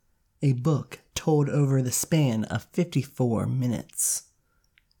a book told over the span of 54 minutes.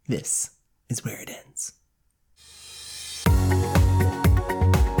 This is where it ends.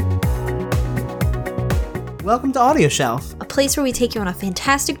 Welcome to Audio Shelf, a place where we take you on a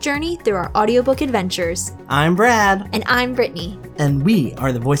fantastic journey through our audiobook adventures. I'm Brad. And I'm Brittany. And we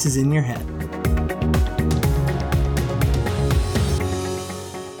are the voices in your head.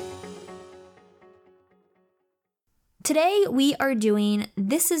 Today we are doing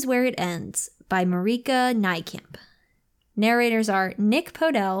This Is Where It Ends by Marika Nijkamp. Narrators are Nick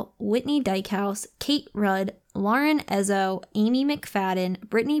Podell, Whitney Dykehouse, Kate Rudd, Lauren Ezzo, Amy McFadden,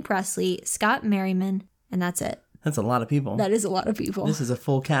 Brittany Presley, Scott Merriman, and that's it. That's a lot of people. That is a lot of people. This is a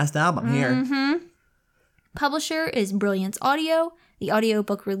full cast album here. Mm-hmm. Publisher is Brilliance Audio. The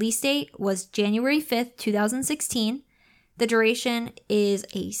audiobook release date was January 5th, 2016. The duration is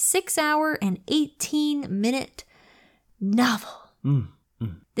a 6-hour and 18-minute novel.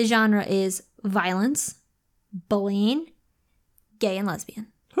 The genre is violence, bullying, gay and lesbian.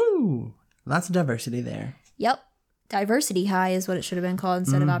 Whoo! Lots of diversity there. Yep. Diversity High is what it should have been called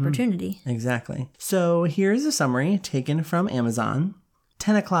instead of Opportunity. Exactly. So here's a summary taken from Amazon.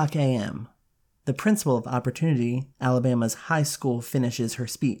 10 o'clock a.m. The principal of Opportunity, Alabama's high school, finishes her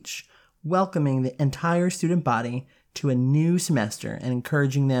speech, welcoming the entire student body to a new semester and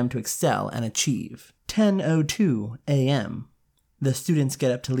encouraging them to excel and achieve. 10:02 a.m. The students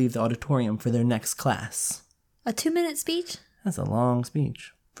get up to leave the auditorium for their next class. A 2-minute speech? That's a long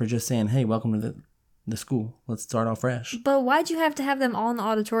speech for just saying, hey, welcome to the school. Let's start off fresh. But why'd you have to have them all in the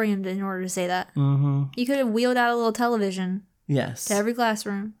auditorium in order to say that? Mm-hmm. You could have wheeled out a little television. Yes. To every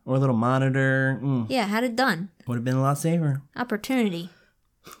classroom. Or a little monitor. Yeah, had it done. Would have been a lot safer. Opportunity.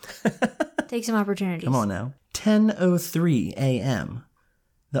 Take some opportunities. Come on now. 10:03 a.m.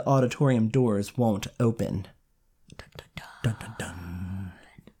 The auditorium doors won't open. Dun, dun, dun. Dun, dun.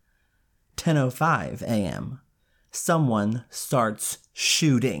 10:05 a.m. Someone starts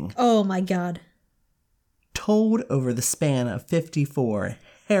shooting. Oh my God. Told over the span of 54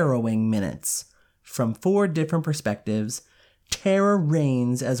 harrowing minutes. From 4 different perspectives, terror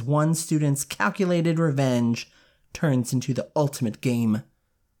reigns as one student's calculated revenge turns into the ultimate game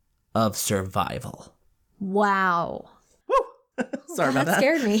of survival. Wow. Woo! Sorry about that. That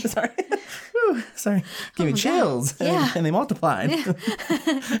scared me. Sorry. Woo, sorry. Gave me chills. Yeah. And they multiplied. Yeah.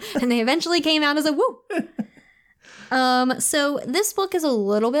 And they eventually came out as a woo. So this book is a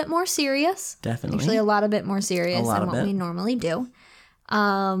little bit more serious. Definitely. Actually, a lot bit more serious than what we normally do.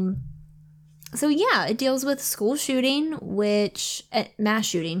 So yeah, it deals with school shooting, mass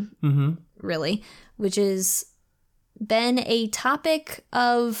shooting, really, which has been a topic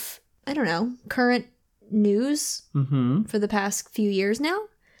of, I don't know, current news for the past few years now.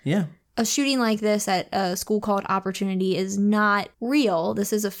 Yeah. A shooting like this at a school called Opportunity is not real.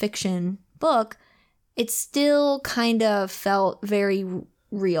 This is a fiction book. It still kind of felt very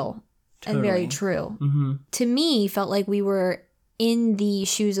real and very true. To me, felt like we were in the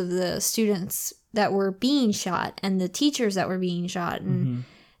shoes of the students that were being shot and the teachers that were being shot. And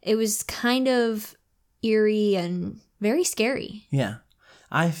it was kind of eerie and very scary. Yeah.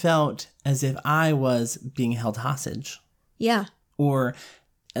 I felt as if I was being held hostage. Yeah. Or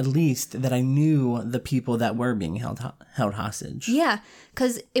at least that I knew the people that were being held hostage. Yeah,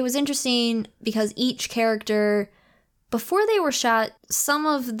 because it was interesting because each character, before they were shot, some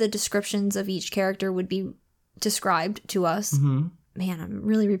of the descriptions of each character would be described to us. Man, I'm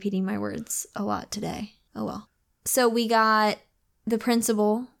really repeating my words a lot today. Oh well. So we got the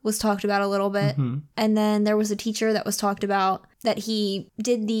principal was talked about a little bit. And then there was a teacher that was talked about that he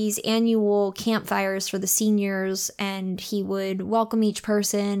did these annual campfires for the seniors and he would welcome each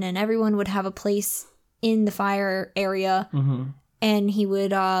person and everyone would have a place in the fire area. And he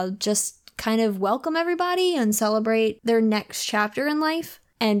would just kind of welcome everybody and celebrate their next chapter in life.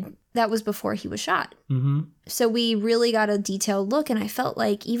 And that was before he was shot. So we really got a detailed look, and I felt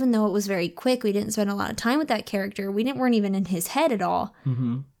like even though it was very quick, we didn't spend a lot of time with that character. We weren't even in his head at all.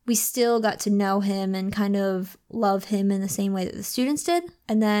 We still got to know him and kind of love him in the same way that the students did.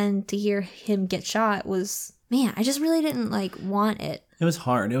 And then to hear him get shot was, man, I just really didn't want it. It was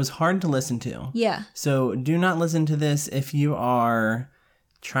hard. It was hard to listen to. Yeah. So do not listen to this if you are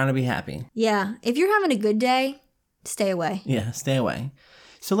trying to be happy. Yeah. If you're having a good day, stay away. Yeah, stay away.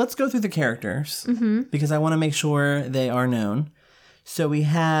 So let's go through the characters because I want to make sure they are known. So we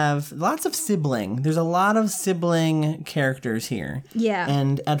have lots of sibling. There's a lot of sibling characters here. Yeah.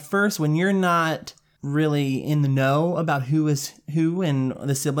 And at first, when you're not really in the know about who is who and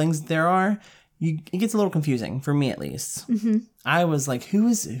the siblings there are, it gets a little confusing, for me at least. I was like,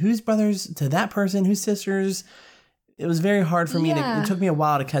 who's brothers to that person? Who's sisters? it was very hard for me to, Yeah. it took me a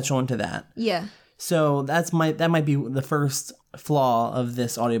while to catch on to that. Yeah. So that might be the first flaw of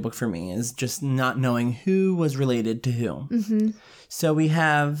this audiobook for me, is just not knowing who was related to who. Mm-hmm. So we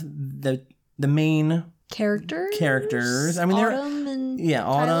have the main Characters. I mean, Autumn and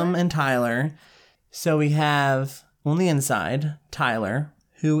Autumn and Tyler. So we have on the inside Tyler,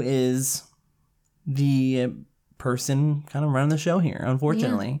 who is the person kind of running the show here,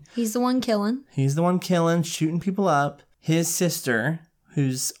 unfortunately. Yeah. He's the one killing. He's the one killing, shooting people up. His sister,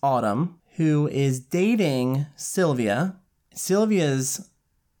 who's Autumn, who is dating Sylvia. Sylvia's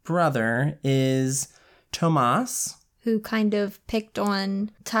brother is Tomas. Who kind of picked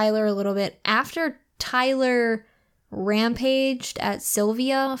on Tyler a little bit after Tyler rampaged at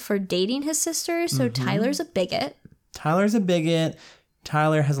Sylvia for dating his sister. So Tyler's a bigot. Tyler's a bigot.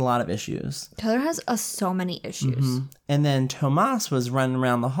 Tyler has a lot of issues. Tyler has so many issues. And then Tomas was running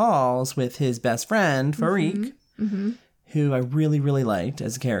around the halls with his best friend, Farik, who I really, really liked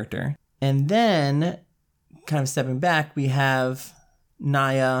as a character. And then, kind of stepping back, we have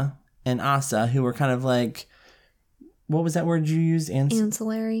Naya and Asa, who were kind of like, what was that word you used?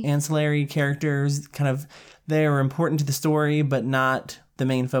 Ancillary. Ancillary characters. Kind of, they were important to the story, but not the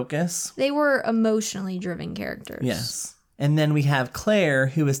main focus. They were emotionally driven characters. Yes. And then we have Claire,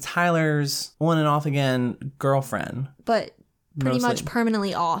 who is Tyler's on and off again girlfriend. But pretty Mostly. much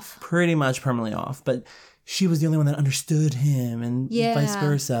permanently off. Pretty much permanently off. But she was the only one that understood him and vice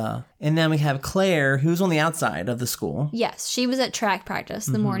versa. And then we have Claire, who's on the outside of the school. Yes, she was at track practice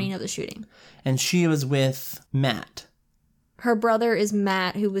the morning of the shooting. And she was with Matt. Her brother is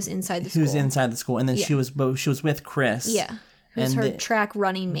Matt, who was inside the school. Who's inside the school. And then she was with Chris. Yeah. Who's her track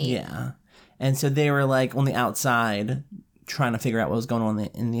running mate. Yeah. And so they were like on the outside trying to figure out what was going on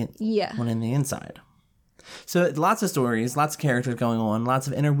in the inside. So lots of stories, lots of characters going on, lots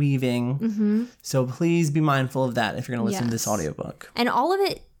of interweaving. So please be mindful of that if you're going to listen to this audiobook. And all of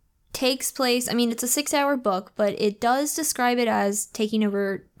it takes place, I mean, it's a 6-hour book, but it does describe it as taking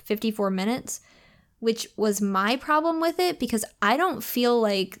over 54 minutes, which was my problem with it because I don't feel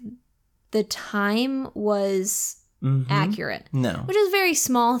like the time was accurate. No. Which is a very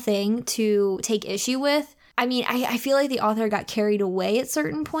small thing to take issue with. I mean, I feel like the author got carried away at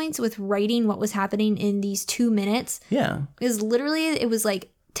certain points with writing what was happening in these 2 minutes. Yeah. Because literally it was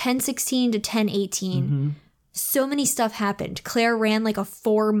like 10:16 to 10:18. So many stuff happened. Claire ran like a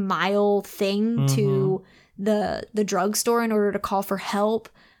 4-mile thing to the drugstore in order to call for help.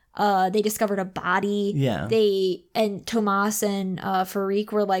 They discovered a body. Yeah. And Tomas and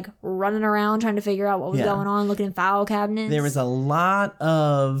Farik were like running around trying to figure out what was going on, looking in file cabinets. There was a lot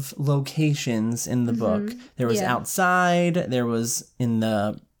of locations in the book. There was outside. There was in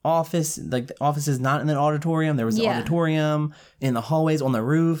the office. Like the office is not in an auditorium. There was the auditorium, in the hallways, on the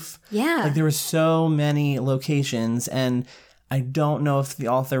roof. Yeah. Like there were so many locations, and I don't know if the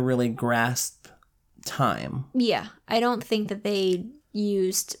author really grasped time. Yeah. I don't think that they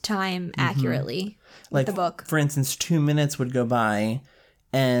used time accurately with the book. For instance, 2 minutes would go by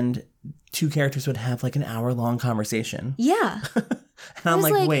and two characters would have like an hour-long conversation. Yeah. And I'm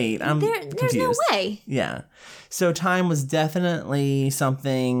like, wait, I'm there's confused. no way. Yeah. So time was definitely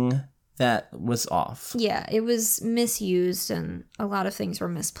something that was off. Yeah, it was misused and a lot of things were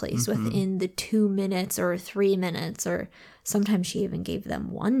misplaced within the 2 minutes or 3 minutes, or sometimes she even gave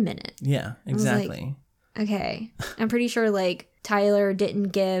them 1 minute. Yeah, exactly. Okay. I'm pretty sure like Tyler didn't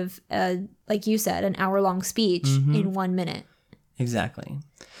give, like you said, an hour-long speech in 1 minute. Exactly.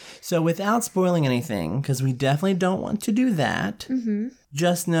 So without spoiling anything, because we definitely don't want to do that,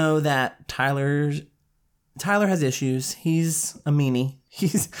 just know that Tyler has issues. He's a meanie.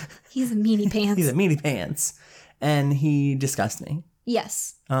 He's a meanie pants. He's a meanie pants. And he disgusts me.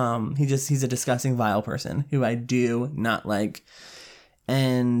 Yes. He's a disgusting, vile person who I do not like.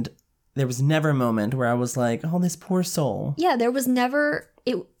 And there was never a moment where I was like, oh, this poor soul. Yeah, there was never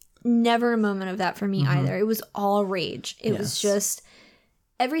a moment of that for me either. It was all rage. It was just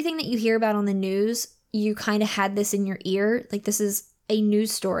everything that you hear about on the news, you kind of had this in your ear. Like, this is a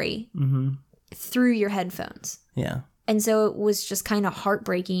news story through your headphones. Yeah. And so it was just kind of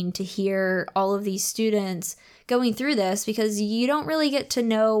heartbreaking to hear all of these students going through this because you don't really get to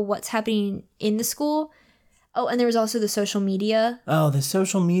know what's happening in the school. Oh, and there was also the social media. Oh, the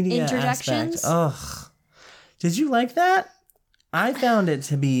social media interjections. Aspect. Ugh. Did you like that? I found it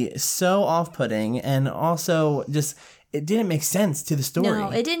to be so off-putting, and also just it didn't make sense to the story. No,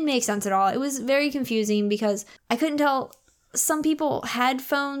 it didn't make sense at all. It was very confusing because I couldn't tell. Some people had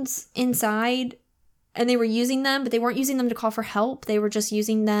phones inside and they were using them, but they weren't using them to call for help. They were just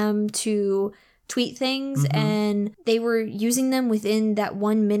using them to tweet things, and they were using them within that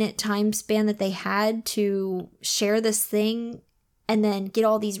 1 minute time span that they had to share this thing and then get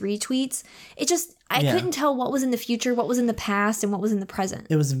all these retweets. It just, I couldn't tell what was in the future, what was in the past, and what was in the present.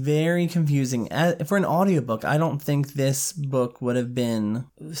 It was very confusing. For an audiobook, I don't think this book would have been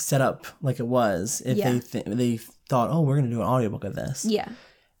set up like it was if they thought, oh, we're going to do an audiobook of this. Yeah.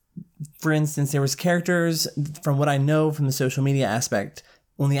 For instance, there was characters, from what I know from the social media aspect,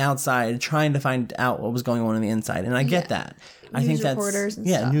 on the outside trying to find out what was going on the inside. And I get that. I think that's reporters and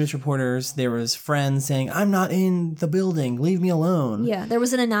stuff. News reporters. There was friends saying, I'm not in the building. Leave me alone. Yeah. There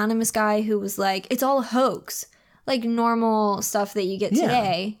was an anonymous guy who was like, it's all a hoax. Like normal stuff that you get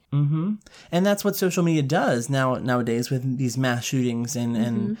today. Mm-hmm. And that's what social media does nowadays with these mass shootings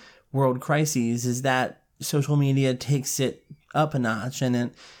and world crises, is that social media takes it up a notch,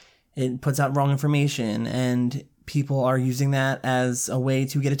 and it puts out wrong information, and people are using that as a way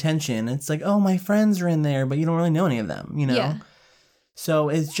to get attention. It's like, oh, my friends are in there, but you don't really know any of them, you know? Yeah. So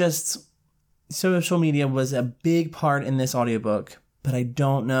it's just, social media was a big part in this audiobook, but I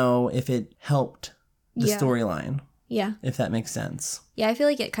don't know if it helped the storyline. Yeah. If that makes sense. Yeah, I feel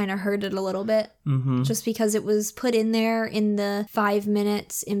like it kind of hurt it a little bit. Mm-hmm. Just because it was put in there in the 5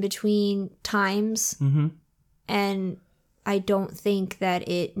 minutes in between times. Mm-hmm. And I don't think that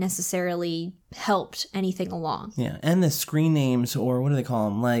it necessarily helped anything along. Yeah, and the screen names, or what do they call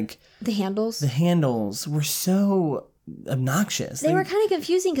them? Like the handles. The handles were so obnoxious. They were kind of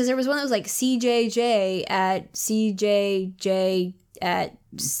confusing because there was one that was like CJJ at CJJ at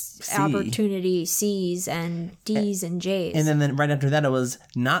opportunity C's and D's and J's. And then right after that, it was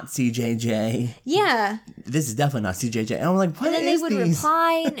not CJJ. Yeah. This is definitely not CJJ. And I'm like, what is And then they would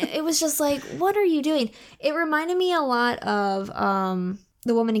reply, and it was just like, what are you doing? It reminded me a lot of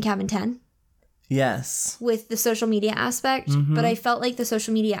The Woman in Cabin 10. Yes. With the social media aspect. But I felt like the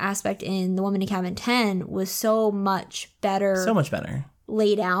social media aspect in The Woman in Cabin 10 was so much better. So much better.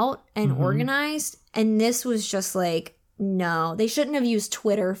 Laid out and organized. And this was just like, no, they shouldn't have used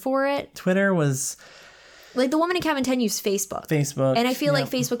Twitter for it. Twitter was... Like, The Woman in Cabin 10 used Facebook. And I feel like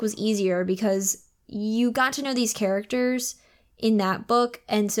Facebook was easier because you got to know these characters in that book,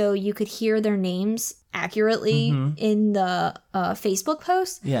 and so you could hear their names accurately in the Facebook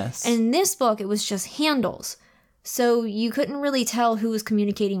post. Yes. And in this book, it was just handles. So you couldn't really tell who was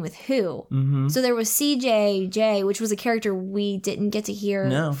communicating with who. So there was CJJ, which was a character we didn't get to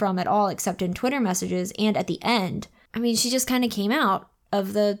hear from at all except in Twitter messages, and at the end. I mean, she just kind of came out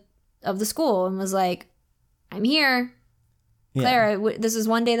of the school and was like, I'm here. Yeah. Claire, this is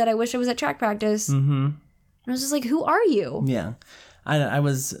one day that I wish I was at track practice. And I was just like, who are you? Yeah. I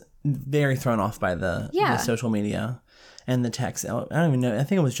was very thrown off by the social media and the text. I don't even know. I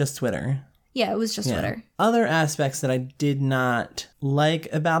think it was just Twitter. Yeah, it was just Twitter. Other aspects that I did not like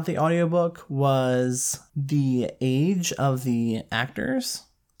about the audiobook was the age of the actors.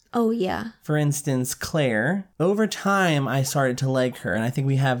 Oh, yeah. For instance, Claire, over time, I started to like her. And I think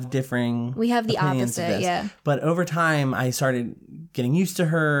we have differing We have the opposite, yeah. But over time, I started getting used to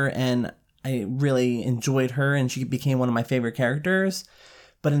her, and I really enjoyed her, and she became one of my favorite characters.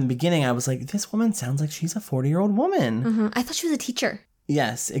 But in the beginning, I was like, this woman sounds like she's a 40-year-old woman. I thought she was a teacher.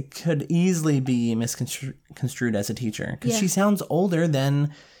 Yes, it could easily be misconstrued as a teacher. Because she sounds older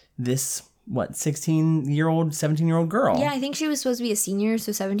than this... 16-year-old, 17-year-old girl. Yeah, I think she was supposed to be a senior,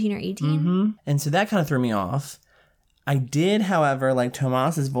 so 17 or 18. And so that kind of threw me off. I did, however, like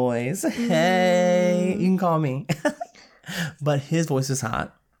Tomas's voice. Hey, you can call me. But his voice was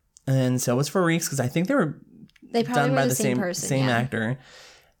hot. And so was Fareeq's, because I think they probably done were by the same person, same actor.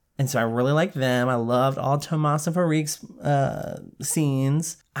 And so I really liked them. I loved all Tomas and Fareeq's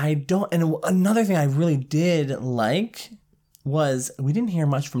scenes. And another thing I really did like was we didn't hear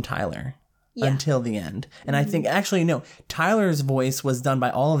much from Tyler. Until the end. And I think, actually, no, Tyler's voice was done by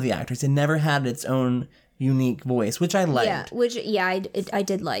all of the actors. It never had its own unique voice, which I liked. Yeah, which, I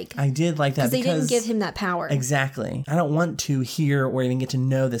did like. I did like that because they didn't give him that power. Exactly. I don't want to hear or even get to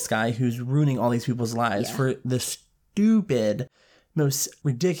know this guy who's ruining all these people's lives for the stupid, most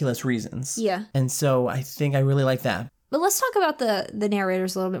ridiculous reasons. Yeah. And so I think I really like that. But let's talk about the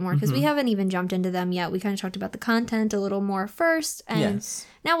narrators a little bit more, because we haven't even jumped into them yet. We kind of talked about the content a little more first, and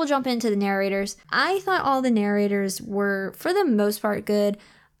now we'll jump into the narrators. I thought all the narrators were, for the most part, good.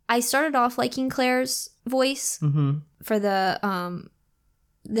 I started off liking Claire's voice for the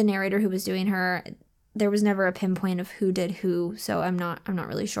narrator who was doing her. There was never a pinpoint of who did who, so I'm not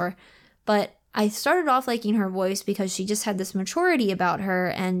really sure. But I started off liking her voice because she just had this maturity about her,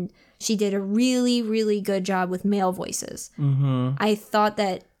 and she did a really, really good job with male voices. I thought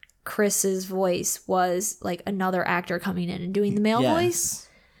that Chris's voice was like another actor coming in and doing the male voice.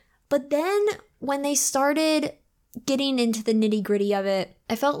 But then when they started getting into the nitty gritty of it,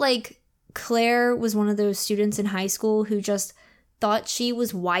 I felt like Claire was one of those students in high school who just thought she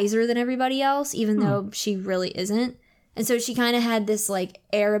was wiser than everybody else, even though she really isn't. And so she kind of had this like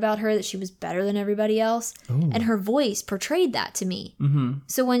air about her that she was better than everybody else. Ooh. And her voice portrayed that to me. Mm-hmm.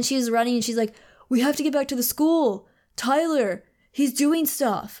 So when she was running and she's like, we have to get back to the school. Tyler, he's doing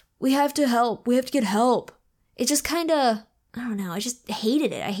stuff. We have to help. We have to get help. It just kind of, I don't know. I just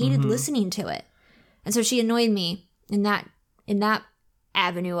hated it. I hated listening to it. And so she annoyed me in that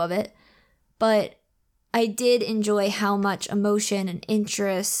avenue of it. But I did enjoy how much emotion and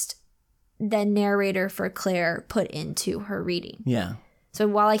interest the narrator for Claire put into her reading. Yeah. So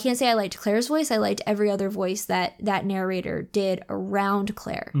while I can't say I liked Claire's voice, I liked every other voice that narrator did around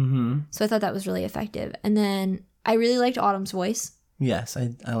Claire. Mm-hmm. So I thought that was really effective. And then I really liked Autumn's voice. Yes,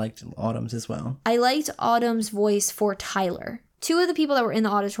 I liked Autumn's as well. I liked Autumn's voice for Tyler. Two of the people that were in the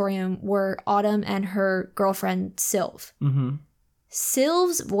auditorium were Autumn and her girlfriend, Sylve. Mm-hmm.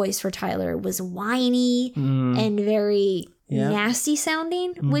 Sylve's voice for Tyler was whiny and very nasty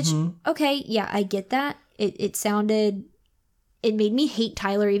sounding, which, okay, yeah, I get that. It made me hate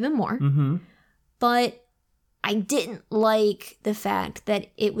Tyler even more. Mm-hmm. But I didn't like the fact that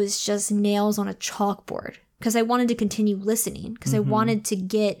it was just nails on a chalkboard. Because I wanted to continue listening. Because I wanted to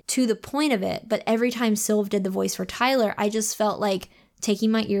get to the point of it. But every time Sylve did the voice for Tyler, I just felt like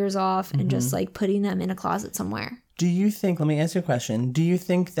taking my ears off and just like putting them in a closet somewhere. Do you think, let me ask you a question. Do you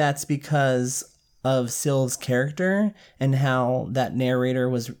think that's because of Sylve's character and how that narrator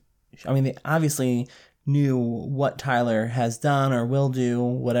was, I mean, they obviously knew what Tyler has done or will do,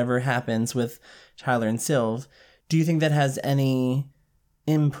 whatever happens with Tyler and Sylve. Do you think that has any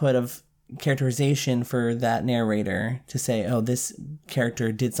input of characterization for that narrator to say, oh, this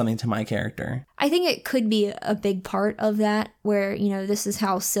character did something to my character? I think it could be a big part of that, where, you know, this is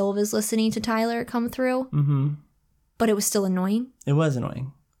how Sylve is listening to Tyler come through. Mm-hmm. But it was still annoying. It was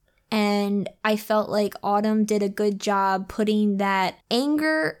annoying. And I felt like Autumn did a good job putting that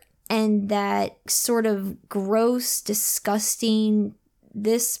anger and that sort of gross, disgusting,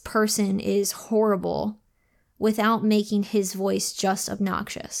 this person is horrible, without making his voice just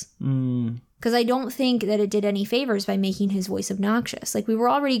obnoxious. Because I don't think that it did any favors by making his voice obnoxious. Like, we were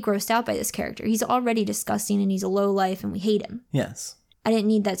already grossed out by this character. He's already disgusting and he's a lowlife and we hate him. Yes. I didn't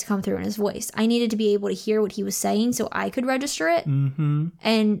need that to come through in his voice. I needed to be able to hear what he was saying so I could register it. Mm-hmm.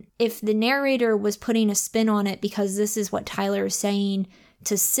 And if the narrator was putting a spin on it because this is what Tyler is saying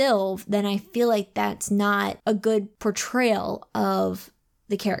to Sylve, then I feel like that's not a good portrayal of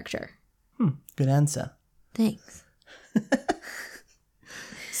the character. Good answer. Thanks.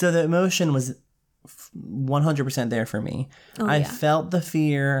 So the emotion was 100% there for me. I felt the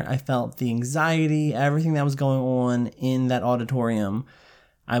fear. I felt the anxiety, everything that was going on in that auditorium.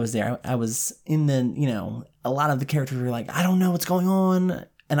 I was there. I was in the, you know, a lot of the characters were like, I don't know what's going on.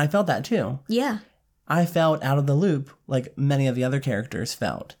 And I felt that too. Yeah. I felt out of the loop like many of the other characters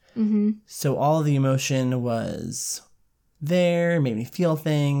felt. Mm-hmm. So all of the emotion was there, made me feel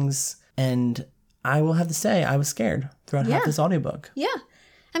things. And I will have to say, I was scared throughout half this audiobook. Yeah.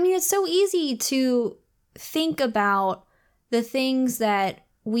 I mean, it's so easy to think about the things that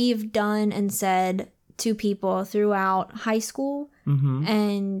we've done and said to people throughout high school. Mm-hmm.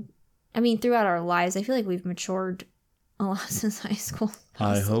 And, I mean, throughout our lives. I feel like we've matured a lot since high school.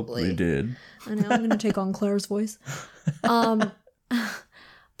 Possibly. I hope we did. I know, I'm going to take on Claire's voice.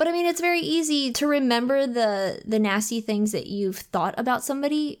 But I mean, it's very easy to remember the nasty things that you've thought about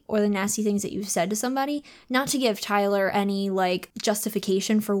somebody or the nasty things that you've said to somebody. Not to give Tyler any like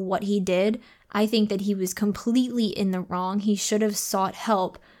justification for what he did. I think that he was completely in the wrong. He should have sought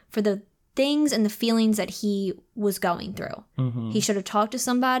help for the things and the feelings that he was going through. Mm-hmm. He should have talked to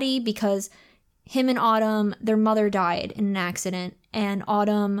somebody because him and Autumn, their mother died in an accident, and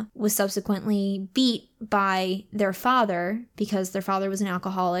Autumn was subsequently beat by their father because their father was an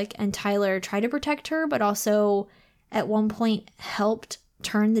alcoholic, and Tyler tried to protect her, but also at one point helped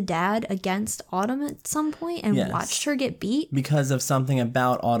turn the dad against Autumn at some point and watched her get beat. Because of something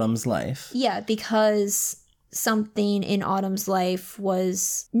about Autumn's life. Yeah, because something in Autumn's life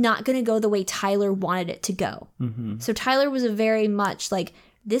was not going to go the way Tyler wanted it to go. Mm-hmm. So Tyler was a very much like,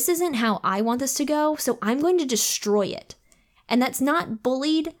 this isn't how I want this to go, so I'm going to destroy it. And that's not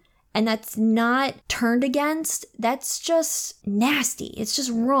bullied, and that's not turned against. That's just nasty. It's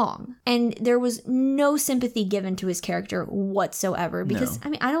just wrong. And there was no sympathy given to his character whatsoever. Because, I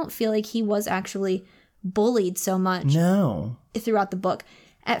mean, I don't feel like he was actually bullied so much throughout the book.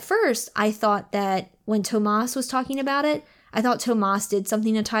 At first, I thought that when Tomas was talking about it, I thought Tomas did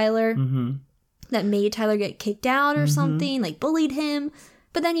something to Tyler that made Tyler get kicked out or something, like bullied him.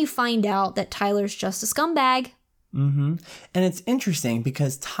 But then you find out that Tyler's just a scumbag. Mm-hmm. And it's interesting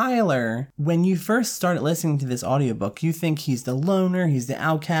because Tyler, when you first started listening to this audiobook, you think he's the loner, he's the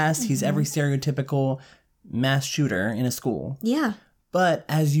outcast, he's every stereotypical mass shooter in a school. Yeah. But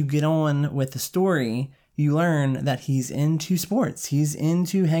as you get on with the story, you learn that he's into sports. He's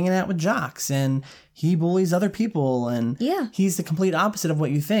into hanging out with jocks and he bullies other people and he's the complete opposite of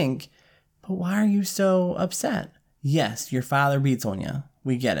what you think. But why are you so upset? Yes, your father beats on you.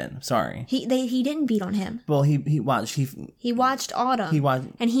 We get it. Sorry. He didn't beat on him. Well, he watched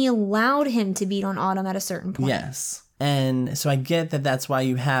Autumn. And he allowed him to beat on Autumn at a certain point. Yes. And so I get that that's why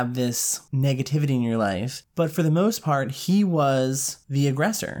you have this negativity in your life. But for the most part, he was the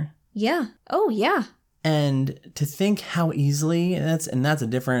aggressor. Yeah. Oh, yeah. And to think how easily, that's a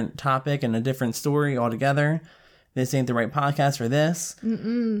different topic and a different story altogether. This ain't the right podcast for this.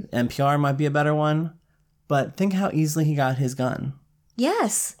 NPR might be a better one. But think how easily he got his gun.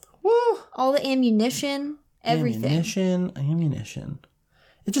 Yes. Woo! All the ammunition, everything. Ammunition.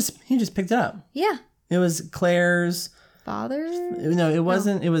 He just picked it up. Yeah. It was Claire's father? No, it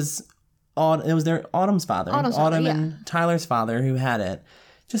wasn't. No. It was their Autumn's father. Autumn and Tyler's father who had it.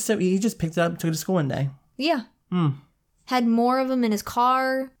 He just picked it up, took it to school one day. Yeah. Had more of them in his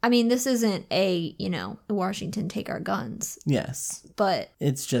car. I mean, this isn't Washington take our guns. Yes. But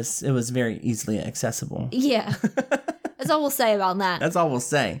it was very easily accessible. Yeah. That's all we'll say about that. That's all we'll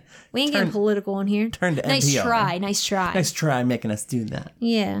say. We ain't getting political in here. Turn to nice NPR. Nice try. Nice try making us do that.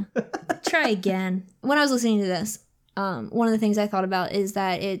 Yeah. Try again. When I was listening to this, one of the things I thought about is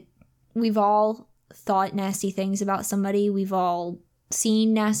that we've all thought nasty things about somebody. We've all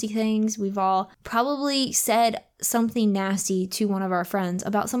seen nasty things. We've all probably said something nasty to one of our friends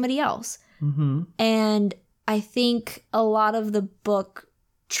about somebody else. Mm-hmm. And I think a lot of the book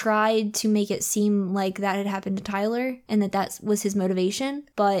tried to make it seem like that had happened to Tyler and that was his motivation.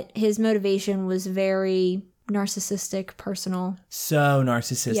 But his motivation was very narcissistic, personal. So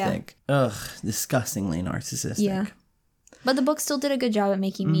narcissistic. Yeah. Ugh, disgustingly narcissistic. Yeah. But the book still did a good job at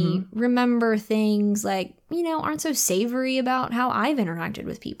making me remember things like, aren't so savory about how I've interacted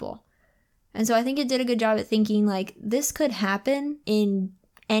with people. And so I think it did a good job at thinking like, this could happen in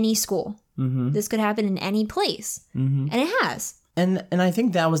any school. Mm-hmm. This could happen in any place. Mm-hmm. And it has. And I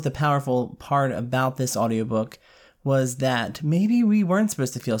think that was the powerful part about this audiobook was that maybe we weren't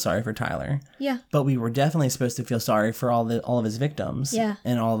supposed to feel sorry for Tyler. Yeah. But we were definitely supposed to feel sorry for all of his victims. Yeah.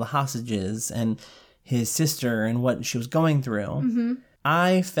 And all the hostages and his sister and what she was going through. Mm-hmm.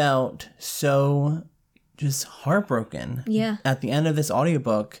 I felt so just heartbroken. Yeah. At the end of this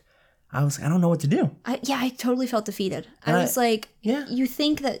audiobook, I was like, I don't know what to do. I totally felt defeated. I was like, you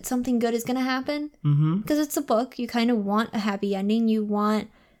think that something good is going to happen? Because it's a book. You kind of want a happy ending. You want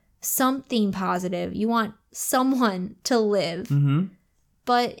something positive. You want someone to live. Mm-hmm.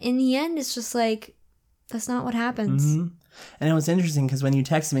 But in the end, it's just like, that's not what happens. Mm-hmm. And it was interesting because when you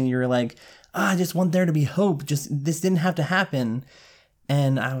texted me, you were like, I just want there to be hope. Just this didn't have to happen.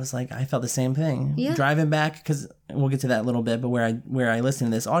 And I was like, I felt the same thing. Yeah. Driving back, because we'll get to that in a little bit, but where I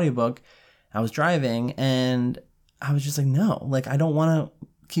listened to this audiobook, I was driving and I was just like, no, like I don't want to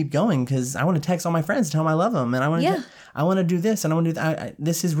keep going because I want to text all my friends, tell them I love them, and I want to do this and I want to do that.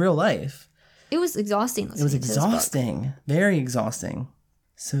 This is real life. It was exhausting. It was exhausting, very exhausting.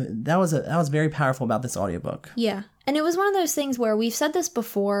 So that was very powerful about this audiobook. Yeah. And it was one of those things where we've said this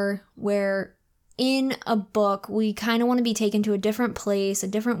before, where in a book, we kind of want to be taken to a different place, a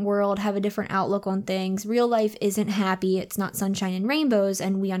different world, have a different outlook on things. Real life isn't happy. It's not sunshine and rainbows,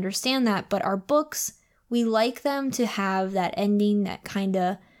 and we understand that. But our books, we like them to have that ending that kind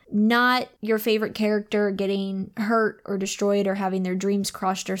of not your favorite character getting hurt or destroyed or having their dreams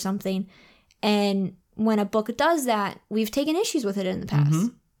crushed or something. And when a book does that, we've taken issues with it in the past. Mm-hmm.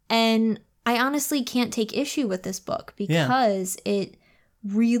 And I honestly can't take issue with this book because it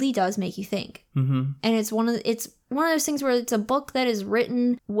really does make you think. Mm-hmm. And it's one of those things where it's a book that is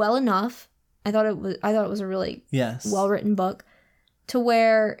written well enough. I thought it was a really well-written book to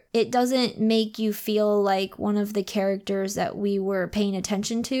where it doesn't make you feel like one of the characters that we were paying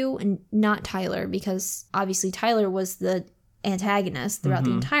attention to, and not Tyler, because obviously Tyler was the antagonist throughout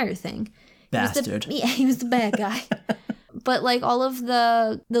the entire thing. Bastard. He was the bad guy. But like all of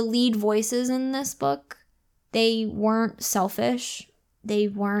the lead voices in this book, they weren't selfish. They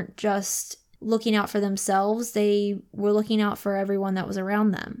weren't just looking out for themselves. They were looking out for everyone that was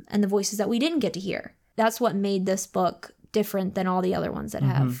around them and the voices that we didn't get to hear. That's what made this book different than all the other ones that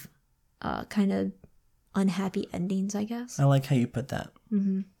have kind of unhappy endings, I guess. I like how you put that.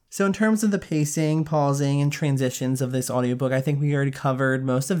 Mm-hmm. So in terms of the pacing, pausing, and transitions of this audiobook, I think we already covered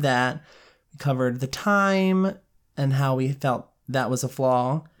most of that. We covered the time and how we felt that was a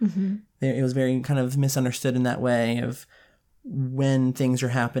flaw. It was very kind of misunderstood in that way of when things are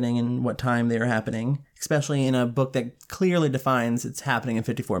happening and what time they are happening, especially in a book that clearly defines it's happening in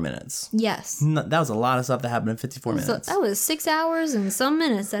 54 minutes. Yes. That was a lot of stuff that happened in 54 minutes. That was 6 hours and some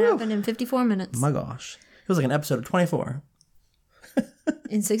minutes that happened in 54 minutes. My gosh. It was like an episode of 24.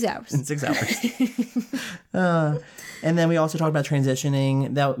 In 6 hours. In 6 hours. And then we also talked about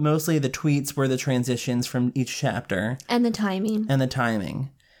transitioning. That mostly the tweets were the transitions from each chapter. And the timing.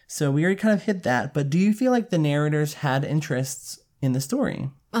 So we already kind of hit that. But do you feel like the narrators had interests in the story?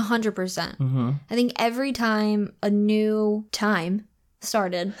 100%. I think every time a new time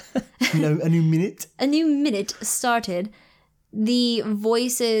started, a new minute started, the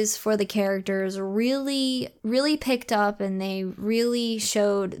voices for the characters really, really picked up, and they really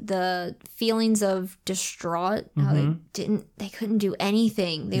showed the feelings of distraught. How they couldn't do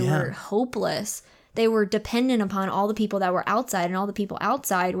anything. They were hopeless. They were dependent upon all the people that were outside, and all the people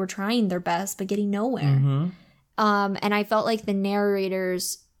outside were trying their best but getting nowhere. And I felt like the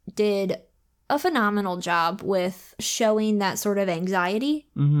narrators did a phenomenal job with showing that sort of anxiety.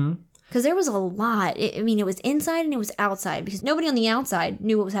 Because there was a lot. It was inside and it was outside, because nobody on the outside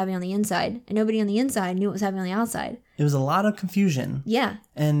knew what was happening on the inside, and nobody on the inside knew what was happening on the outside. It was a lot of confusion. Yeah.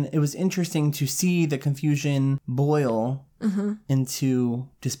 And it was interesting to see the confusion boil into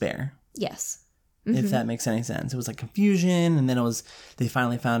despair. Yes. If that makes any sense. It was like confusion, and then they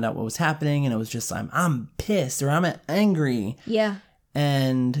finally found out what was happening, and it was just, I'm pissed, or I'm angry. Yeah.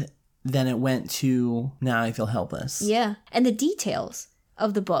 And then it went to, now I feel helpless. Yeah. And the details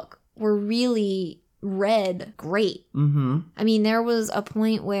of the book were really read great. I mean, there was a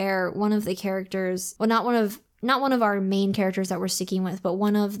point where one of the characters, well, not one of our main characters that we're sticking with, but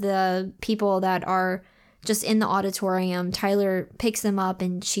one of the people that are just in the auditorium, Tyler picks them up,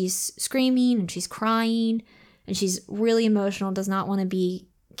 and she's screaming and she's crying and she's really emotional, does not want to be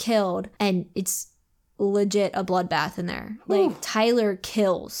killed. And it's legit a bloodbath in there. Whew. Like, Tyler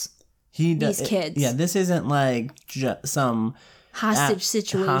kills these kids. Yeah, this isn't like some hostage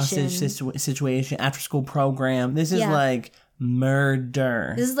situation, after school program. This is like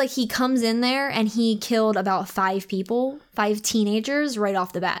murder. This is like he comes in there and he killed about 5 teenagers right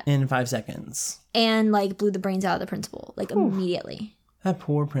off the bat. In 5 seconds. And like blew the brains out of the principal, like immediately. That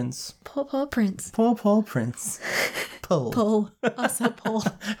poor prince. Poor prince. Poor prince. Pole. Also Pole.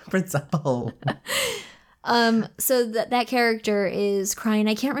 Prince Pole. So that character is crying.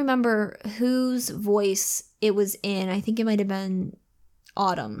 I can't remember whose voice it was in. I think it might have been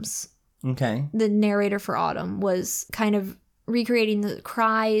Autumn's. Okay. The narrator for Autumn was kind of recreating the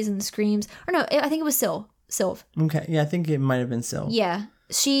cries and the screams. Or no, I think it was Sylv. Okay. Yeah, I think it might have been Sylv. Yeah.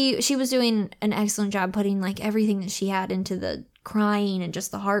 She was doing an excellent job putting like everything that she had into the crying and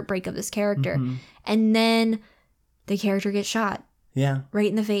just the heartbreak of this character. And then the character gets shot. Yeah. Right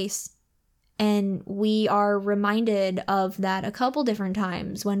in the face. And we are reminded of that a couple different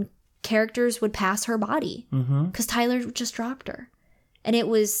times when characters would pass her body. Because Tyler just dropped her. And it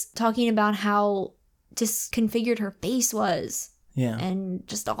was talking about how disconfigured her face was. Yeah. And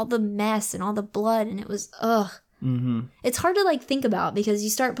just all the mess and all the blood. And it was, ugh. It's hard to like think about, because you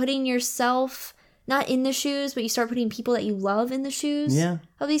start putting yourself not in the shoes, but you start putting people that you love in the shoes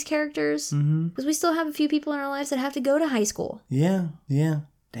of these characters. Because we still have a few people in our lives that have to go to high school. Yeah.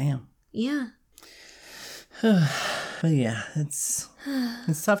 Damn. Yeah. But yeah, it's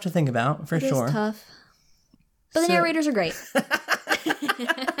tough to think about, for sure. It's tough. But the narrators are great. I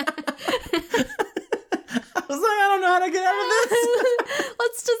was like, I don't know how to get out of this.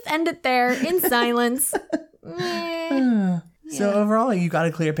 Let's just end it there in silence. So overall, you got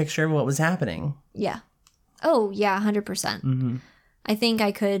a clear picture of what was happening. Yeah. Oh, yeah, 100%. I think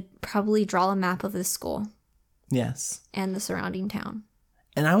I could probably draw a map of this school. Yes. And the surrounding town.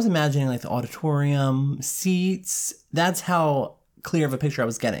 And I was imagining like the auditorium, seats. That's how clear of a picture I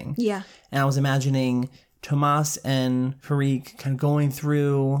was getting. Yeah. And I was imagining Tomas and Farik kind of going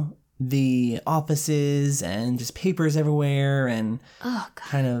through the offices and just papers everywhere and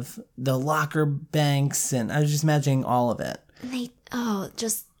kind of the locker banks. And I was just imagining all of it.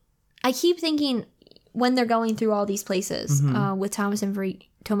 I keep thinking when they're going through all these places with Tomas and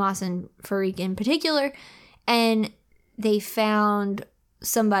Farik in particular, and they found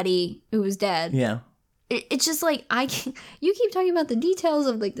somebody who was dead. Yeah. It's just like, you keep talking about the details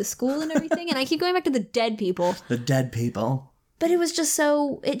of like the school and everything, and I keep going back to the dead people. The dead people. But it was just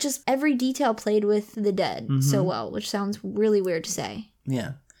every detail played with the dead so well, which sounds really weird to say.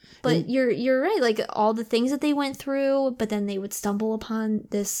 Yeah. But you're right, like all the things that they went through, but then they would stumble upon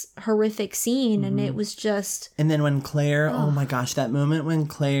this horrific scene, and it was just... And then when Claire, oh my gosh, that moment when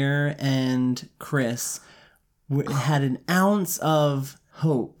Claire and Chris had an ounce of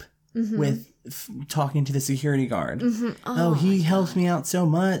hope with talking to the security guard. He helped me out so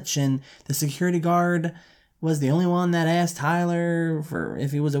much, and the security guard was the only one that asked Tyler for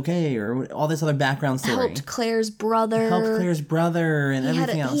if he was okay, or all this other background story. Helped Claire's brother and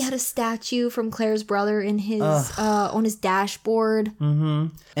everything else. He had a statue from Claire's brother in his on his dashboard.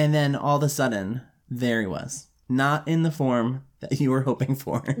 And then all of a sudden, there he was. Not in the form that you were hoping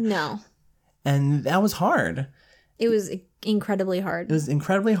for. No. And that was hard. It was incredibly hard. It was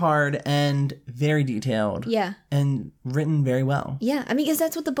incredibly hard and very detailed. Yeah. And written very well. Yeah. I mean, because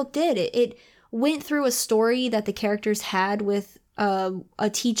that's what the book did. It went through a story that the characters had with a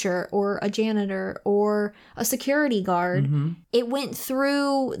teacher or a janitor or a security guard. It went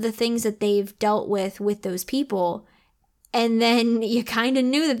through the things that they've dealt with those people. And then you kind of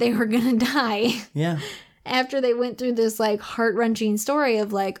knew that they were going to die. Yeah. After they went through this like heart-wrenching story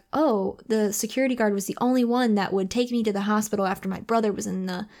of like, oh, the security guard was the only one that would take me to the hospital after my brother was in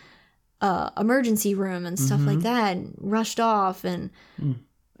the emergency room and stuff like that, and rushed off, and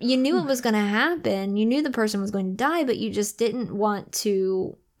you knew it was going to happen. You knew the person was going to die, but you just didn't want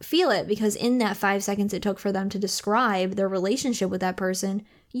to feel it, because in that 5 seconds it took for them to describe their relationship with that person,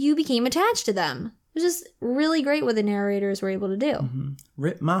 you became attached to them. It was just really great what the narrators were able to do.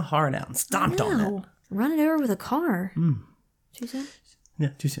 Ripped my heart out and stomped on it. Run it over with a car. Too soon?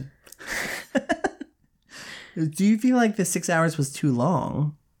 Yeah, too soon. Do you feel like the 6 hours was too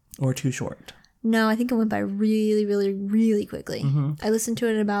long or too short? No, I think it went by really, really, really quickly. I listened to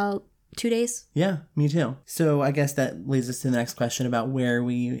it in about 2 days. Yeah, me too. So I guess that leads us to the next question about where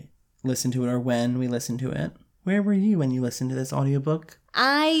we listened to it or when we listened to it. Where were you when you listened to this audiobook?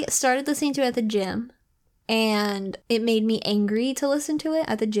 I started listening to it at the gym. And it made me angry to listen to it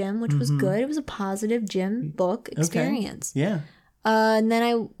at the gym, which was good. It was a positive gym book experience. Okay. Yeah. And then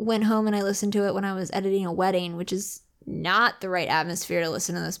I went home and I listened to it when I was editing a wedding, which is not the right atmosphere to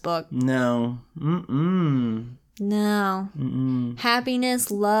listen to this book. No. No.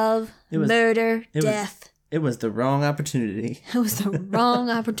 Happiness, love, murder, death. It was the wrong opportunity. It was the wrong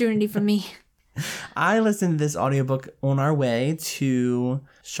opportunity for me. I listened to this audiobook on our way to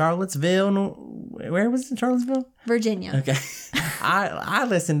Charlottesville. Where was it? Charlottesville? Virginia. Okay. I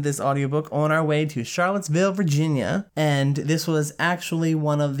listened to this audiobook on our way to Charlottesville, Virginia. And this was actually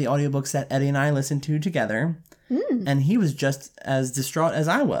one of the audiobooks that Eddie and I listened to together. And he was just as distraught as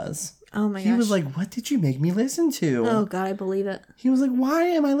I was. Oh my gosh. He was like, what did you make me listen to? Oh God, I believe it. He was like, why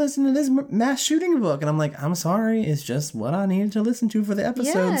am I listening to this mass shooting book? And I'm like, I'm sorry. It's just what I needed to listen to for the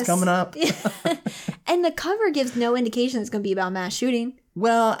episodes coming up. And the cover gives no indication it's going to be about mass shooting.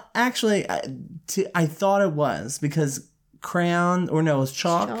 Well, actually, I thought it was because crayon, or no, it was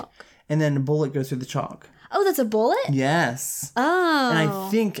chalk. And then the bullet goes through the chalk. Oh, that's a bullet? Yes. Oh.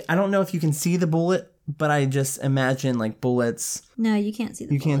 And I don't know if you can see the bullet, but I just imagine like bullets. No, you can't see the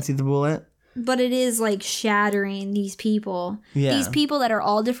bullet. You can't see the bullet? But it is like shattering these people. Yeah. These people that are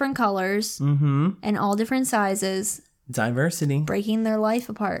all different colors and all different sizes. Diversity. Breaking their life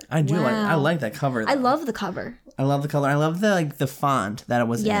apart. I do I like that cover, though. I love the cover. I love the color. I love the font that it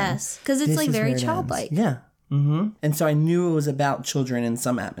was in. Yes, because it's like very childlike. Yeah. And so I knew it was about children in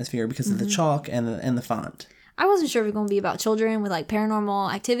some atmosphere because of the chalk and the font. I wasn't sure if it was going to be about children with like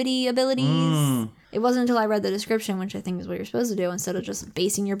paranormal activity abilities. It wasn't until I read the description, which I think is what you're supposed to do, instead of just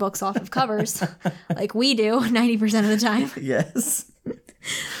basing your books off of covers like we do 90% of the time. Yes.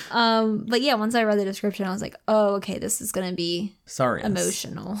 But yeah, once I read the description, I was like, oh, okay, this is going to be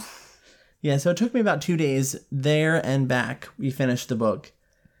emotional. Yeah, so it took me about 2 days there and back. We finished the book.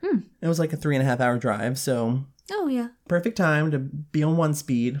 It was like a 3.5 hour drive, so... Oh, yeah. Perfect time to be on one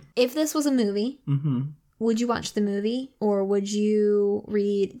speed. If this was a movie, would you watch the movie, or would you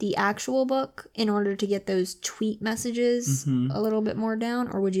read the actual book in order to get those tweet messages a little bit more down,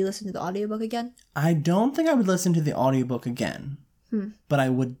 or would you listen to the audiobook again? I don't think I would listen to the audiobook again. But I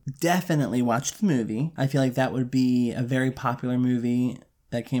would definitely watch the movie. I feel like that would be a very popular movie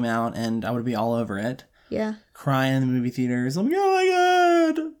that came out, and I would be all over it. Yeah. Crying in the movie theaters. I'm like, oh my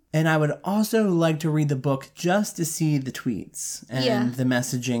God. And I would also like to read the book just to see the tweets and the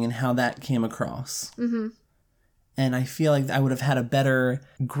messaging and how that came across. And I feel like I would have had a better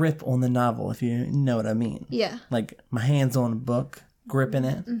grip on the novel, if you know what I mean. Yeah. Like my hands on a book, gripping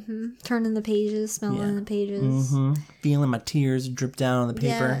it. Turning the pages, smelling the pages. Feeling my tears drip down on the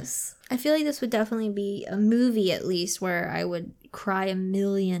paper. Yes. I feel like this would definitely be a movie, at least, where I would cry a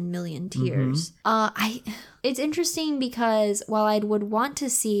million tears. It's interesting because while I would want to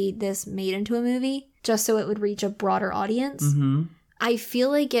see this made into a movie, just so it would reach a broader audience, I feel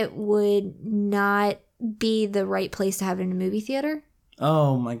like it would not be the right place to have it in a movie theater.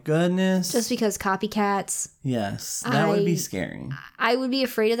 Oh my goodness. Just because copycats. Yes, that would be scary. I would be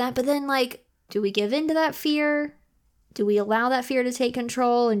afraid of that. But then, like, do we give in to that fear? Do we allow that fear to take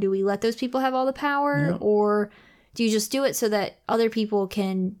control? And do we let those people have all the power? Yep. Or do you just do it so that other people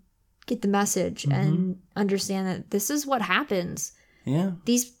can get the message and understand that this is what happens? Yeah.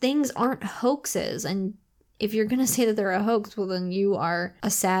 These things aren't hoaxes. And if you're going to say that they're a hoax, well, then you are a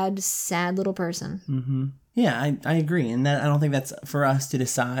sad, sad little person. Mm-hmm. Yeah, I agree. And that I don't think that's for us to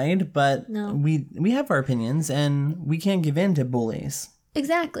decide, but No. we have our opinions and we can't give in to bullies.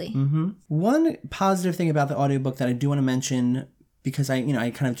 Exactly. Mm-hmm. One positive thing about the audiobook that I do want to mention, because I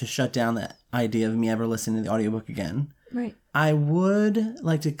kind of just shut down the idea of me ever listening to the audiobook again. Right. I would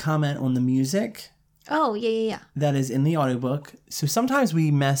like to comment on the music Oh, yeah. that is in the audiobook. So sometimes we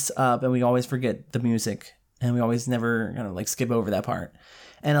mess up and we always forget the music and we always never kind of like skip over that part.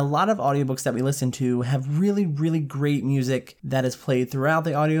 And a lot of audiobooks that we listen to have really, really great music that is played throughout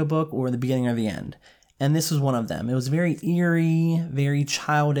the audiobook or the beginning or the end. And this was one of them. It was very eerie, very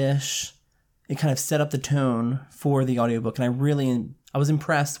childish. It kind of set up the tone for the audiobook. And I was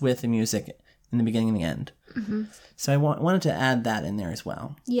impressed with the music in the beginning and the end. Mm-hmm. So I wanted to add that in there as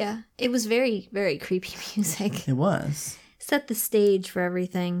well. Yeah. It was very, very creepy music. It was. Set the stage for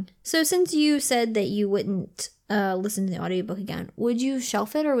everything. So since you said that you wouldn't listen to the audiobook again, would you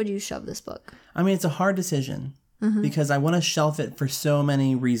shelf it or would you shove this book? I mean, it's a hard decision because I want to shelf it for so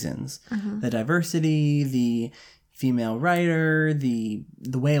many reasons. The diversity, the female writer, the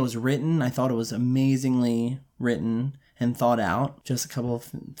way it was written. I thought it was amazingly written and thought out. Just a couple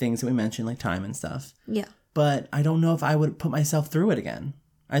of things that we mentioned, like time and stuff. Yeah. But I don't know if I would put myself through it again.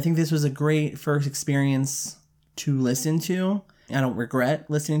 I think this was a great first experience to listen to. I don't regret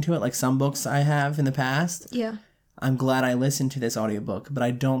listening to it like some books I have in the past. Yeah. I'm glad I listened to this audiobook, but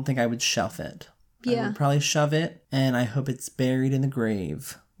I don't think I would shelf it. Yeah. I would probably shove it, and I hope it's buried in the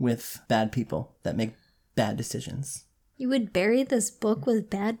grave with bad people that make bad decisions. You would bury this book with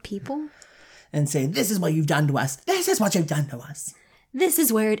bad people? And say, this is what you've done to us. This is what you've done to us. This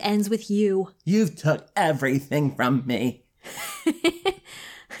is where it ends with you. You've took everything from me.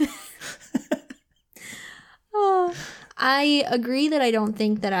 Oh, I agree that I don't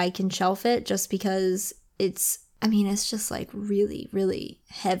think that I can shelf it just because it's just like really, really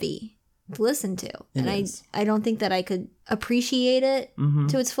heavy to listen to. I don't think that I could appreciate it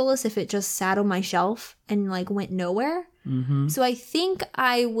to its fullest if it just sat on my shelf and like went nowhere. So I think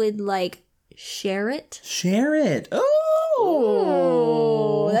I would like share it. Share it.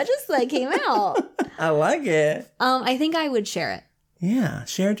 Oh, that just like came out. I like it. I think I would share it. Yeah,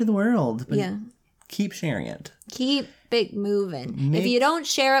 share it to the world. But Yeah. keep sharing it. Keep it moving. If you don't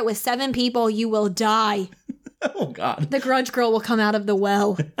share it with 7 people, you will die. Oh, God. The grudge girl will come out of the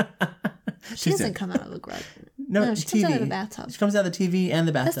well. She doesn't come out of the grudge. No, she TV. comes out of the bathtub. She comes out of the TV and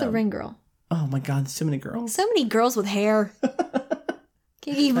the bathtub. That's the ring girl. Oh, my God. There's so many girls. So many girls with hair.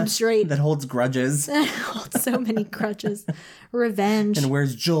 Can't keep them straight. That holds grudges. So many grudges. Revenge. And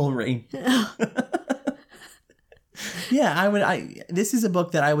wears jewelry. Yeah, this is a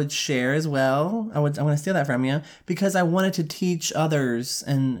book that I would share as well. I want to steal that from you because I wanted to teach others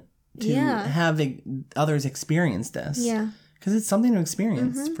and to have others experience this. Yeah. Because it's something to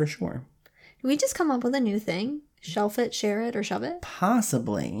experience for sure. Did we just come up with a new thing? Shelf it, share it, or shove it?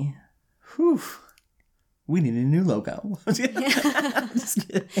 Possibly. Whew. We need a new logo. Just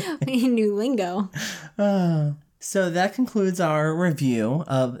kidding. We need new lingo. So that concludes our review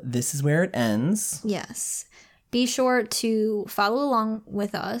of This Is Where It Ends. Yes. Be sure to follow along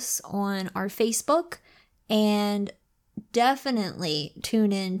with us on our Facebook and definitely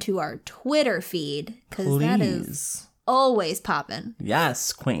tune in to our Twitter feed because that is always popping.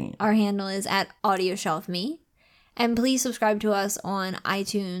 Yes, queen. Our handle is @AudioShelfMe. And please subscribe to us on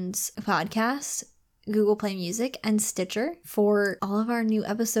iTunes Podcast, Google Play Music, and Stitcher for all of our new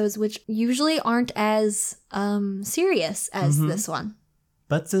episodes, which usually aren't as serious as this one.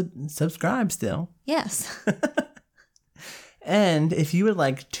 But subscribe still. Yes. And if you would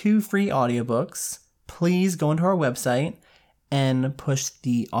like 2 free audiobooks, please go into our website and push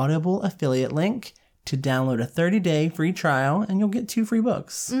the Audible affiliate link to download a 30-day free trial, and you'll get 2 free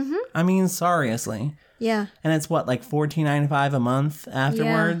books. I mean, seriously. Yeah. And it's what, like $14.95 a month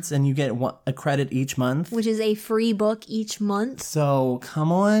afterwards, and you get a credit each month. Which is a free book each month. So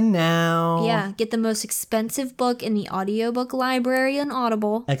come on now. Yeah, get the most expensive book in the audiobook library on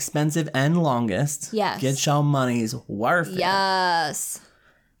Audible. Expensive and longest. Yes. Get your money's worth it. Yes.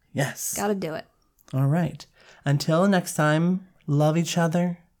 Yes. Gotta do it. All right. Until next time, love each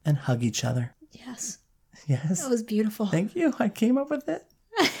other and hug each other. Yes. Yes. That was beautiful. Thank you. I came up with it.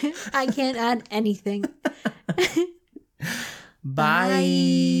 I can't add anything.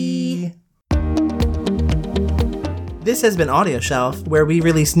 Bye. This has been Audio Shelf, where we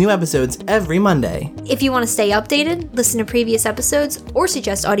release new episodes every Monday. If you want to stay updated, listen to previous episodes, or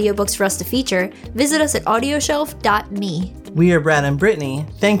suggest audiobooks for us to feature, visit us at audioshelf.me. We are Brad and Brittany.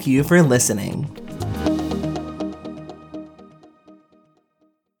 Thank you for listening.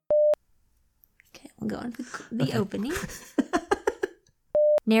 Okay, we'll go on to the opening.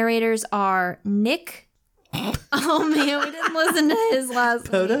 Narrators are Nick. Oh man, we didn't listen to his last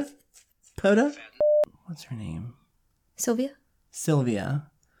name. Poda? What's her name? Sylvia?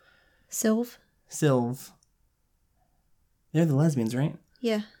 Sylvia. Sylv. They're the lesbians, right?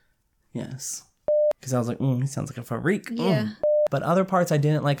 Yeah. Yes. Because I was like, he sounds like a freak. Yeah. But other parts I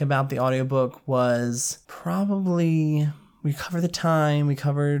didn't like about the audiobook was probably, we covered the time, we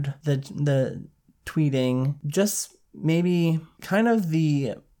covered the tweeting, just maybe kind of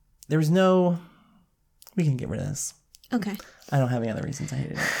there was no, we can get rid of this. Okay. I don't have any other reasons I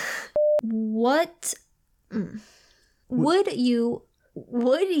hated it. What would you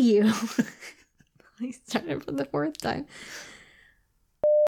I started for the fourth time.